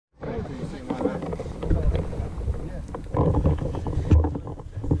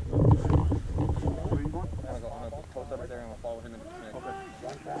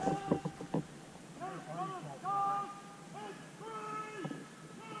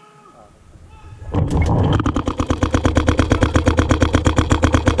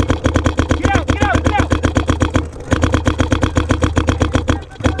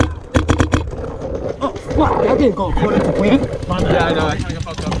didn't go according to plan. Yeah, I know. I kind of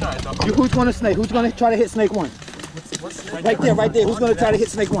got fucked up. Who's going to snake? Who's going to try to hit snake one? Right there, right there. Who's going to try to hit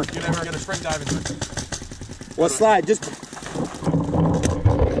snake one? You're never going to spring dive into it. Or slide, just...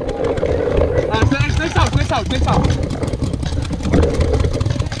 Snake's out, snake's out, snake's out.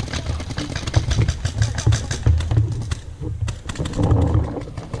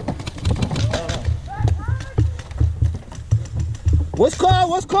 What's called?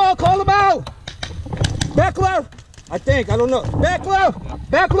 What's called? Call him out! Back left! I think, I don't know. Back left!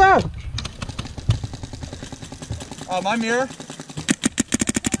 Back left! My mirror.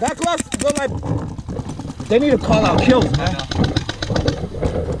 Back left! Look like... They need to call out kills, man.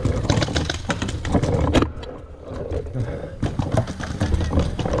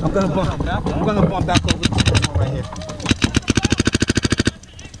 I'm gonna bump back over to this one right here.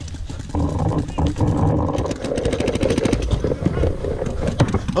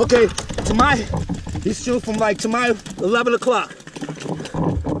 Okay, to my, he's shooting from like to my 11 o'clock.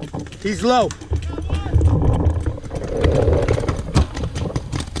 He's low.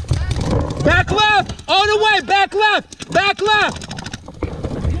 Back left, all the way, back left, back left.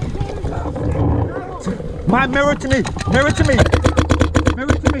 My mirror to me, mirror to me,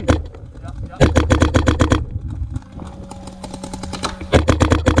 mirror to me.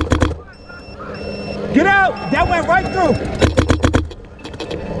 Get out, that went right through.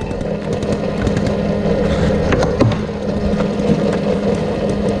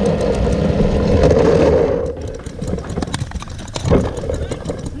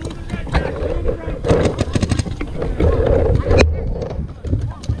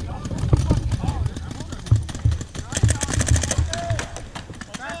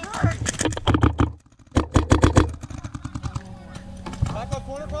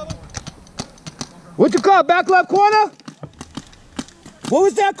 What you call back left corner? What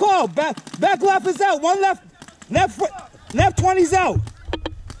was that called? Back left is out. One left 20's out. Oh,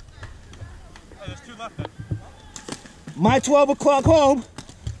 there's two left then. My 12 o'clock home.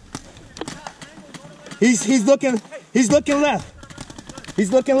 He's looking left. He's looking left.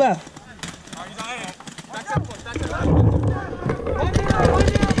 He's on A. Back up, back up.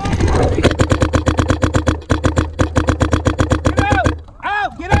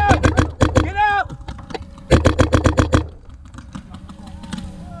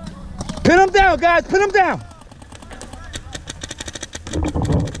 Pin him down, guys. Pin him down.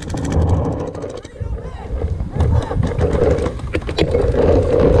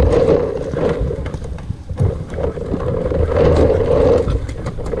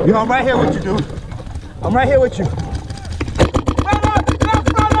 Yo, I'm right here with you, dude. I'm right here with you. Runner!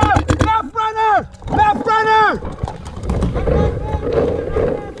 Left runner! Left runner! Left runner!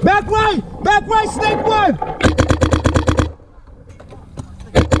 Back right! Back right, snake one!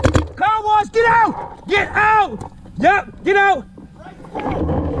 Get out! Get out! Yep, get out!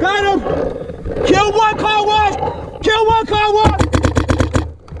 Got him! Kill one, car wash! Kill one, car wash!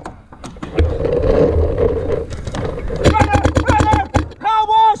 Runner! Runner! Car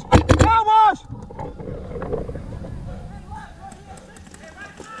wash! Car wash!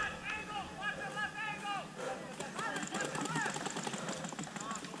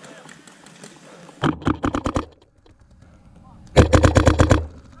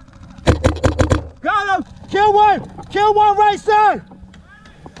 Kill one! Kill one right side!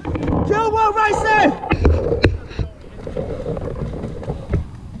 Kill one right side!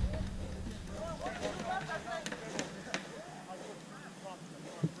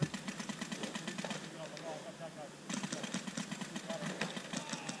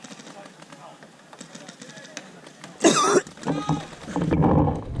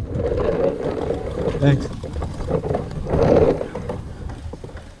 Thanks.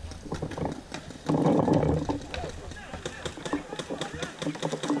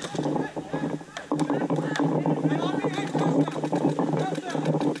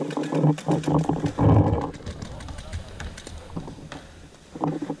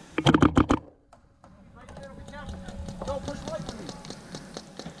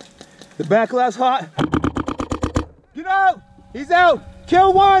 The back left's hot. Get out! He's out!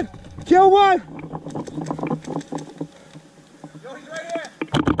 Kill one! Kill one! Yo, he's right here!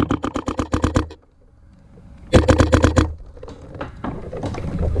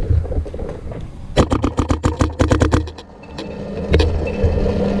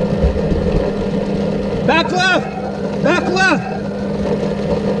 Back left! Back left!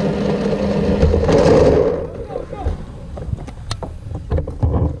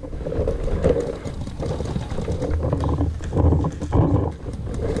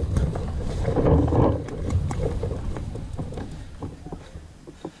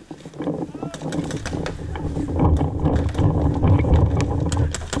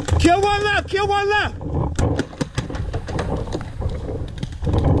 Kill one left, kill one left.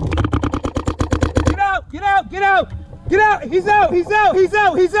 Get out, get out, get out. Get out, he's out, he's out, he's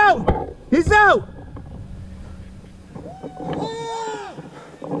out, he's out. He's out.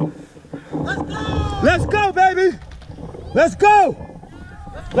 Let's go, baby. Let's go.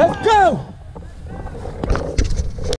 Let's go.